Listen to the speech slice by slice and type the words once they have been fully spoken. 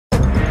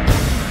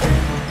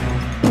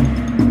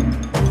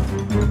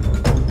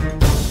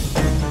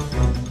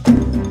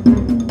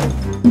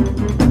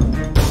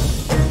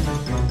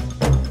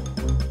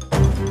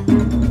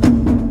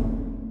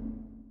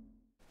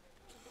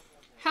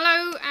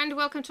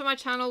welcome to my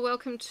channel.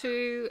 Welcome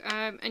to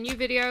a new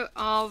video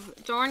of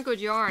Darn Good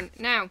Yarn.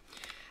 Now,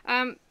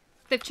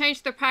 they've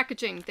changed their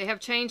packaging. They have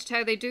changed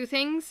how they do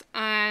things,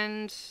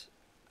 and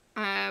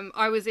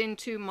I was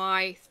into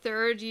my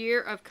 3rd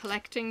year of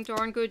collecting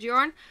Darn Good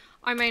Yarn.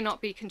 I may not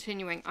be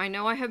continuing. I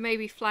know I have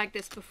maybe flagged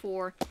this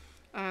before.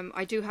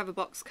 I do have a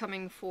box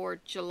coming for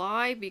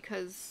July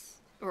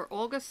or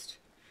August.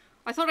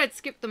 I thought I'd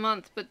skip the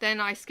month, but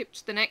then I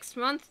skipped the next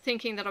month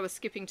thinking that I was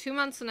skipping 2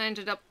 months, and I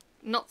ended up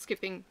not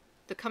skipping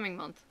the coming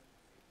month.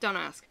 Don't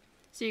ask.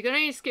 So you can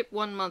only skip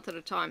 1 month at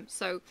a time.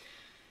 So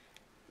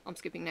I'm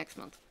skipping next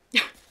month.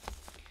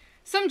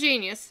 Some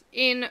genius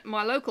in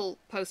my local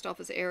post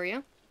office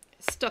area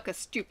stuck a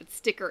stupid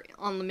sticker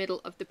on the middle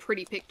of the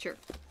pretty picture.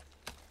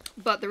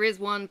 But there is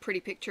one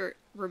pretty picture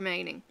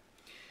remaining.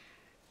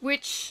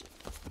 Which,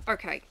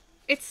 okay,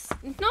 it's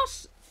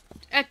not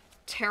a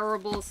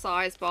terrible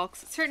size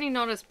box. It's certainly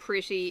not as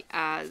pretty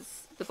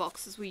as the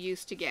boxes we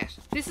used to get.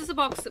 This is a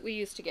box that we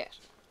used to get.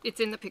 It's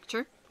in the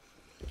picture.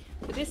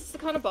 But this is the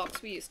kind of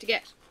box we used to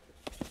get.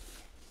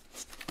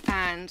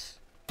 And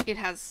it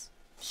has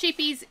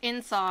sheepies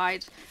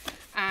inside,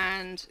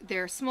 and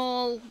they're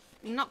small,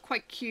 not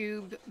quite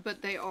cube,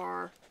 but they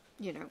are,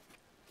 you know,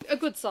 a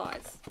good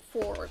size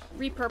for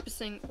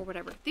repurposing or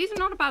whatever. These are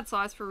not a bad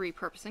size for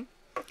repurposing.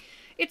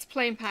 It's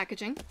plain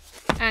packaging,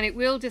 and it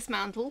will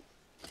dismantle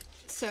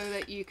so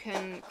that you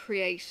can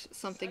create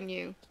something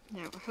new.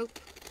 Now, I hope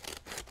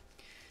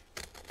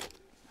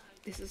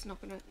this is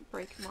not going to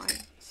break my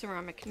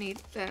ceramic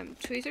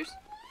tweezers.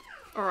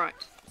 Alright,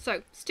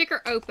 so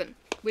sticker open,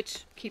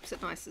 which keeps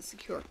it nice and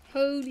secure.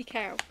 Holy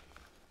cow,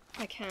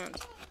 I can't.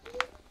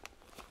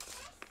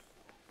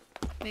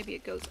 Maybe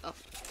it goes up.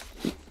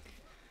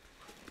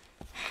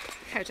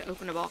 How to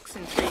open a box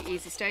in 3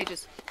 easy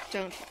stages.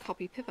 Don't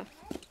copy Pippa.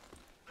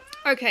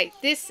 Okay,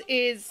 this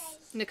is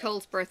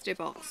Nicole's birthday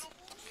box.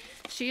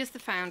 She is the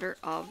founder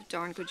of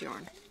Darn Good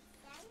Yarn.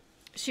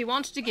 She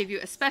wanted to give you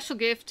a special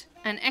gift,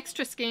 an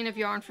extra skein of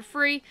yarn for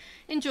free.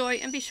 Enjoy,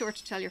 and be sure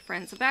to tell your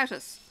friends about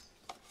us.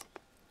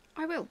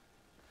 I will.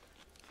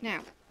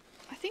 Now,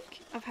 I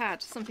think I've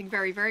had something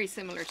very, very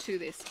similar to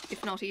this,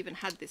 if not even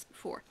had this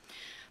before.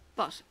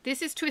 But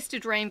this is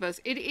Twisted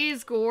Rainbows. It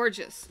is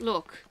gorgeous.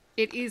 Look,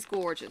 it is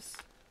gorgeous.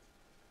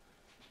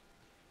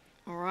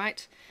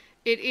 Alright.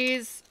 It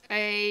is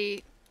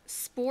a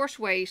sport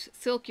weight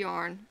silk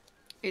yarn.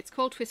 It's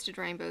called Twisted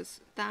Rainbows.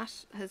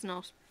 That has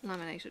not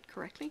laminated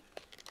correctly,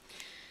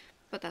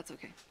 but that's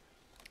okay.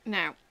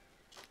 Now,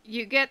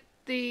 you get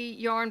the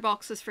yarn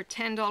boxes for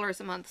 $10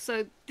 a month.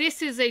 So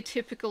this is a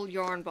typical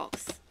yarn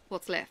box,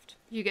 what's left.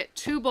 You get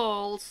 2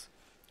 balls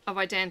of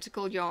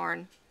identical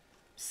yarn,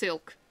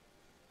 silk.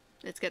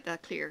 Let's get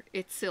that clear.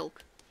 It's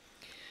silk.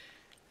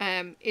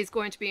 Is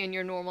going to be in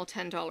your normal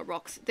 $10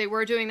 box. They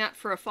were doing that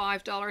for a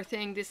 $5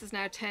 thing. This is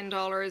now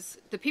 $10.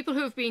 The people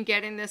who have been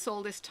getting this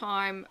all this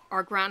time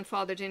are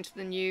grandfathered into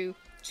the new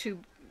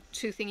two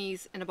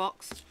thingies in a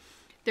box.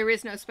 There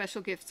is no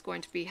special gifts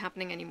going to be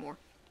happening anymore.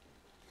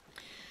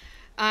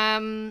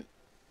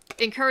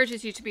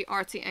 Encourages you to be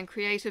artsy and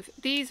creative.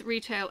 These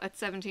retail at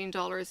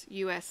 $17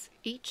 US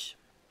each.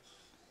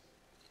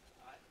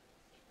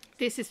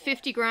 This is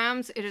 50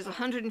 grams. It is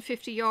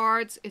 150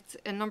 yards. It's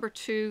a number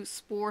 2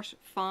 sport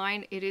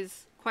fine. It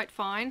is quite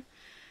fine.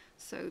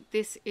 So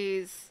this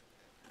is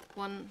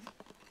one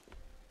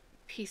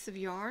piece of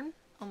yarn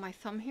on my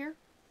thumb here.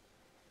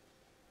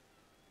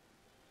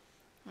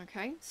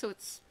 Okay, so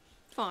it's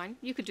fine.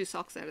 You could do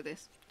socks out of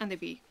this, and they'd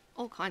be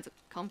all kinds of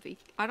comfy.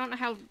 I don't know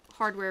how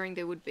hard wearing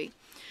they would be.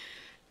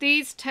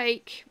 These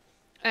take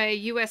a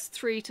US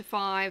 3 to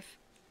 5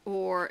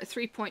 or a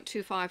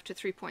 3.25 to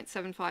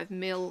 3.75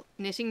 mil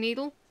knitting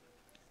needle,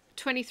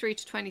 23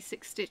 to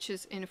 26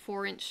 stitches in a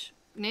 4-inch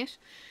knit.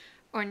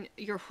 On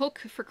your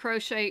hook for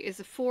crochet is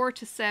a 4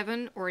 to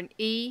 7 or an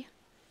E.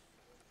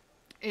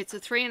 It's a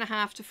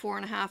 3.5 to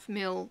 4.5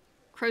 mil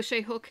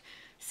crochet hook,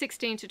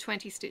 16 to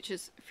 20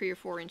 stitches for your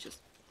 4 inches.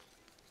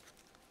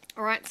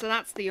 Alright, so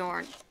that's the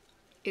yarn.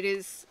 It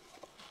is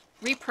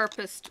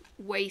repurposed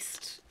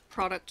waste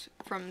product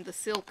from the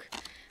silk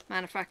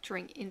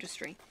manufacturing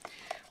industry.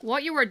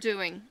 What you are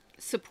doing,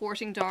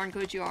 supporting Darn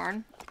Good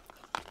Yarn,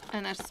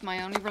 and that is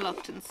my only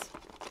reluctance,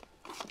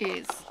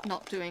 is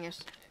not doing it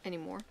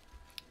anymore,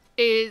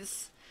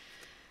 is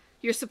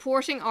you're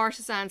supporting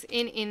artisans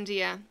in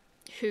India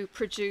who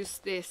produce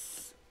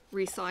this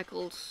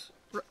recycled,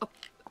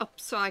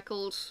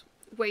 upcycled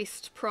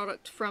waste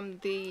product from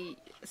the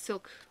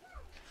silk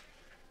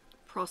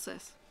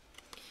process.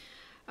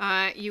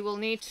 You will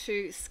need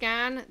to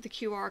scan the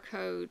QR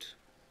code.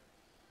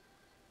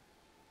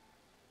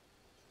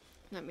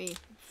 Let me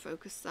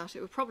focus that.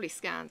 It would probably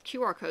scan.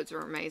 QR codes are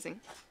amazing.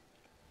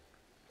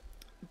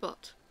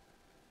 But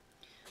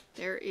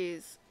there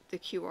is the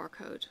QR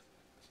code.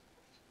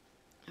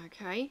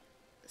 Okay.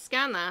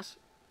 Scan that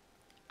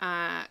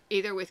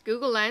either with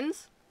Google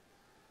Lens,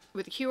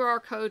 with a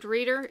QR code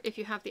reader if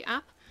you have the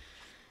app,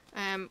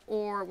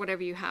 or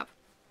whatever you have.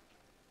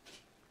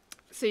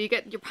 So you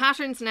get your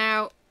patterns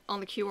now on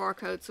the QR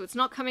code. So it's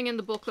not coming in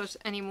the booklet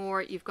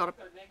anymore. You've got a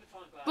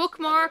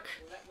bookmark.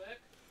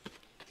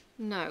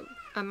 No,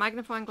 a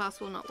magnifying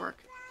glass will not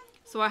work.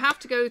 So I have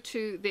to go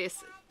to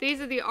this. These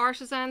are the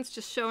artisans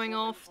just showing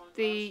off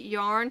the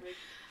yarn.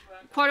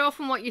 Quite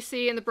often what you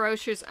see in the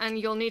brochures, and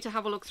you'll need to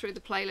have a look through the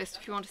playlist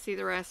if you want to see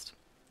the rest.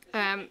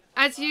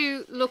 As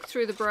you look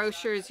through the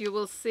brochures, you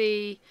will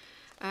see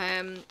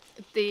the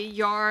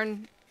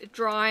yarn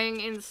drying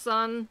in the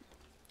sun,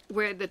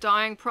 where the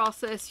dyeing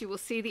process. You will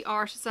see the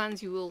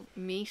artisans. You will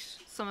meet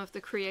some of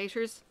the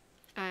creators,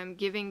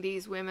 giving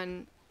these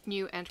women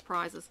new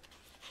enterprises.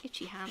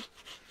 Itchy hand.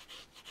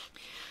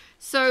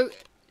 So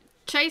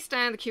chase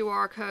down the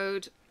QR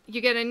code. You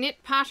get a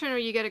knit pattern or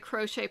you get a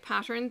crochet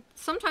pattern.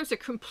 Sometimes they're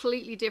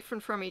completely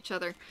different from each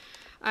other.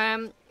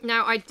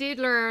 Now I did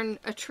learn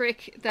a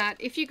trick that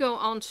if you go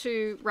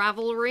onto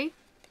Ravelry,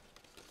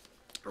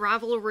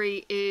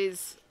 Ravelry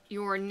is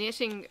your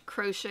knitting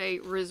crochet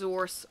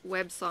resource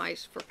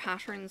website for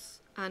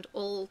patterns and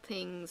all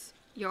things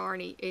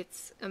yarny.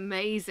 It's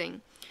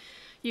amazing.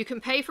 You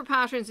can pay for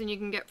patterns and you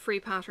can get free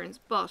patterns,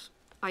 but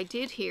I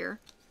did hear,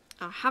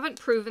 I haven't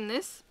proven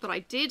this, but I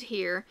did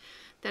hear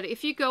that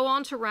if you go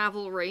onto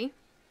Ravelry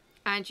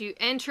and you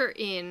enter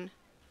in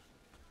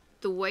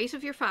the weight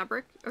of your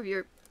fabric, of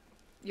your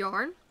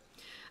yarn,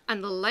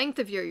 and the length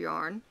of your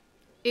yarn,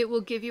 it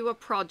will give you a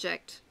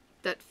project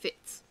that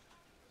fits.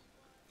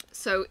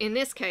 So in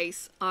this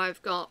case,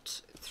 I've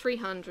got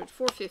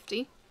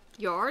 450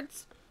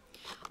 yards.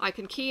 I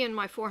can key in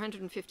my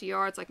 450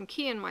 yards, I can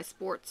key in my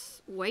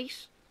sports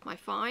weight, my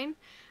fine,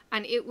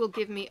 and it will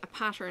give me a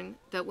pattern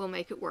that will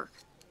make it work.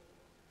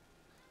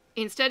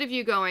 Instead of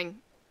you going,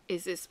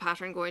 is this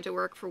pattern going to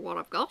work for what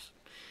I've got?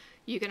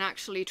 You can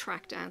actually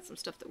track down some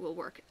stuff that will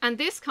work. And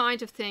this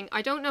kind of thing,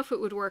 I don't know if it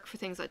would work for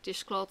things like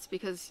dishcloths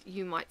because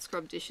you might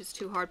scrub dishes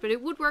too hard, but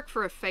it would work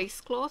for a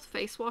face cloth,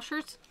 face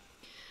washers.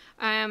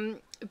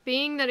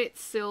 Being that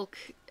it's silk,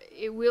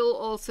 it will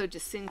also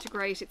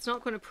disintegrate. It's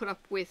not going to put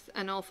up with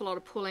an awful lot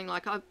of pulling.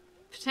 Like I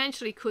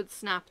potentially could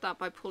snap that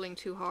by pulling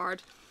too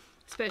hard,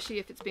 especially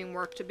if it's been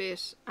worked a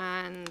bit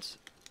and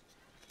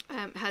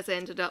has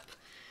ended up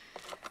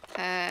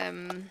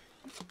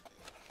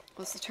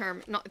what's the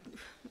term? Not,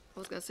 I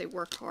was going to say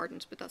work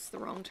hardened, but that's the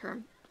wrong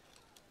term.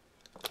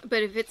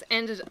 But if it's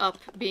ended up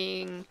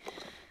being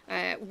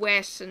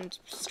wet and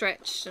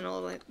stretched and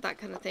all that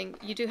kind of thing,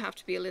 you do have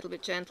to be a little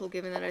bit gentle,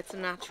 given that it's a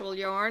natural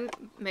yarn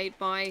made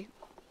by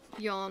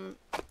Yon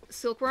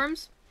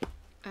silkworms.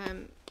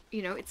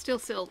 You know, it's still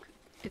silk.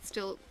 It's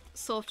still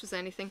soft as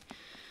anything.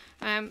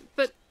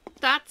 But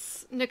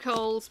that's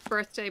Nicole's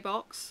birthday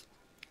box.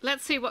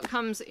 Let's see what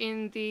comes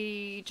in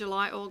the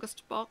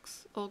July-August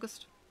box.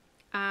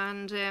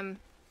 And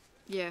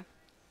yeah,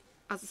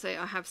 as I say,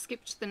 I have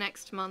skipped the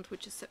next month,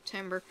 which is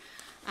September,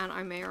 and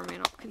I may or may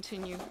not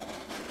continue.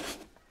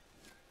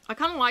 I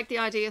kind of like the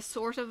idea,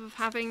 sort of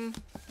having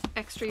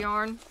extra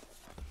yarn.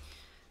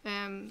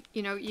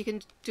 You know, you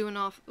can do an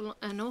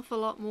awful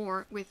lot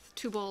more with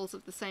 2 balls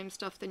of the same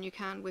stuff than you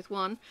can with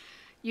 1.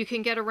 You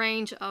can get a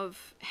range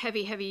of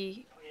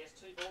heavy,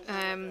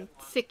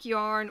 thick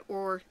yarn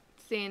or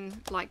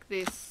thin like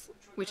this,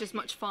 which is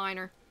much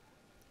finer.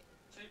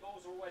 2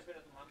 balls are always better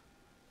than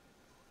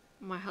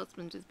 1. My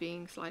husband is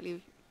being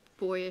slightly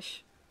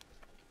boyish.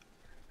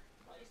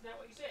 Isn't that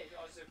what you said?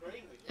 I was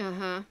agreeing with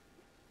you.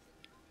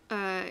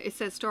 It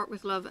says start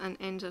with love and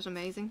end at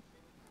amazing.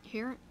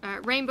 Here.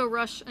 Rainbow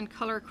Rush and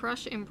Color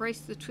Crush.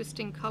 Embrace the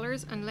twisting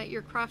colors and let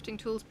your crafting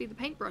tools be the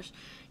paintbrush.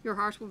 Your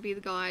heart will be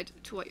the guide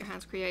to what your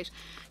hands create.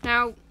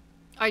 Now,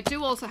 I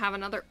do also have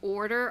another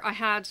order. I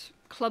had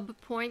club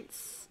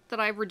points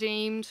that I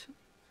redeemed.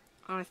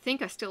 I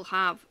think I still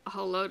have a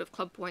whole load of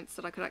club points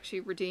that I could actually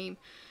redeem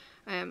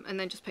and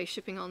then just pay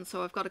shipping on.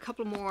 So I've got a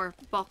couple more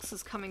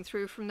boxes coming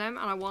through from them,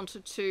 and I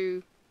wanted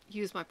to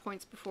use my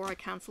points before I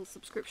cancel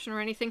subscription or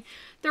anything.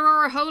 There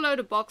are a whole load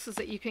of boxes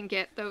that you can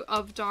get though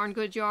of darn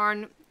good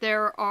yarn.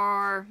 There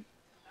are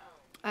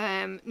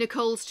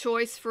Nicole's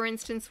Choice, for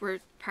instance, where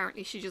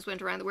apparently she just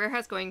went around the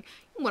warehouse going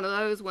one of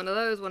those,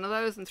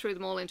 and threw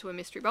them all into a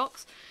mystery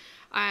box.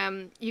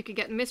 You can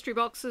get mystery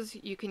boxes.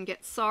 You can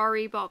get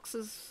sari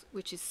boxes,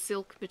 which is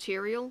silk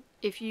material.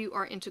 If you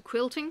are into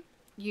quilting,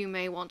 you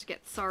may want to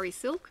get sari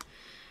silk,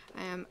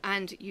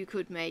 and you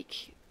could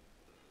make,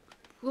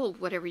 well,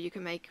 whatever you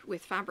can make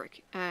with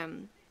fabric.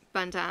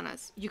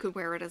 Bandanas, you could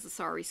wear it as a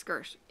sari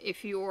skirt.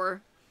 If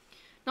you're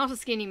not a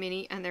skinny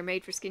mini and they're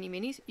made for skinny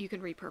minis, you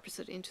can repurpose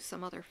it into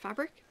some other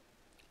fabric.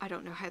 I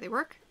don't know how they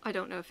work. I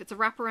don't know if it's a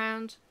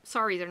wraparound.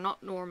 Sorry, they're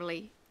not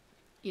normally,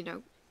 you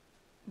know,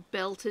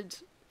 belted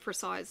for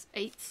size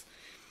 8s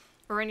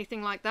or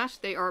anything like that.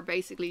 They are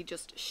basically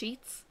just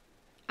sheets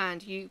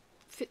and you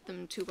fit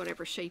them to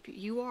whatever shape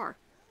you are.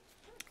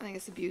 I think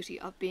it's the beauty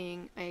of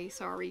being a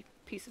sari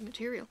piece of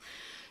material.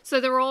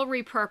 So they're all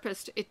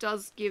repurposed. It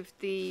does give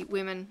the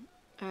women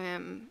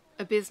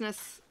a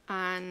business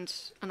and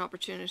an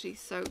opportunity.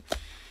 So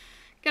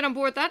get on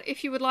board that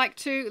if you would like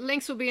to.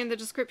 Links will be in the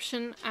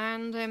description,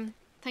 and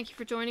thank you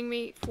for joining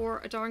me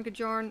for a darn good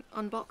yarn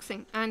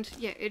unboxing. And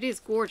yeah, it is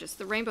gorgeous.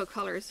 The rainbow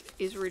colours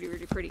is really,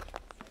 really pretty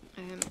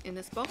in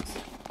this box.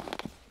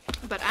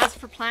 But as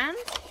for plans,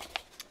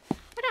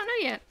 I don't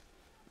know yet.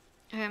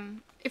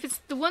 If it's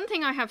the one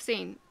thing I have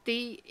seen,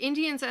 the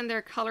Indians and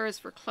their colours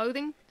for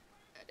clothing,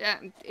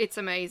 it's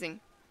amazing.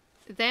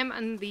 Them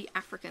and the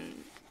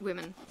African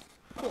women,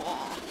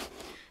 whoa,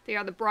 they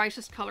are the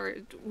brightest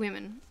coloured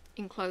women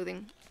in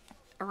clothing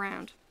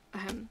around.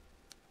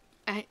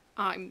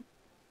 I'm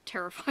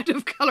terrified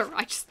of colour.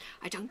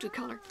 I don't do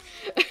colour.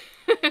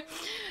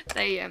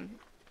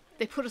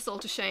 They put us all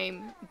to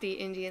shame, the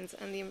Indians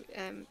and the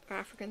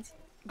Africans,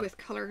 with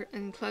colour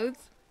in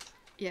clothes.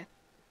 Yeah,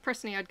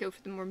 personally I'd go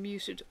for the more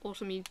muted,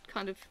 autumny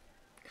kind of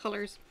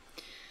colours.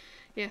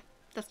 Yeah,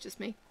 that's just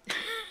me.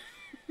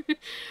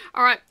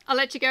 Alright, I'll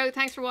let you go.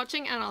 Thanks for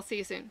watching, and I'll see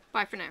you soon.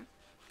 Bye for now.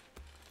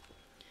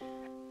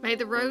 May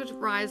the road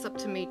rise up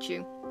to meet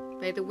you.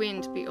 May the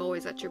wind be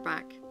always at your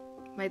back.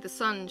 May the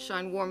sun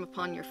shine warm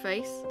upon your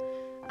face,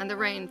 and the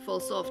rain fall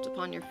soft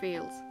upon your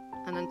fields.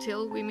 And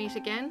until we meet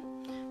again,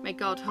 may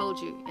God hold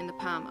you in the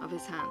palm of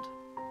his hand.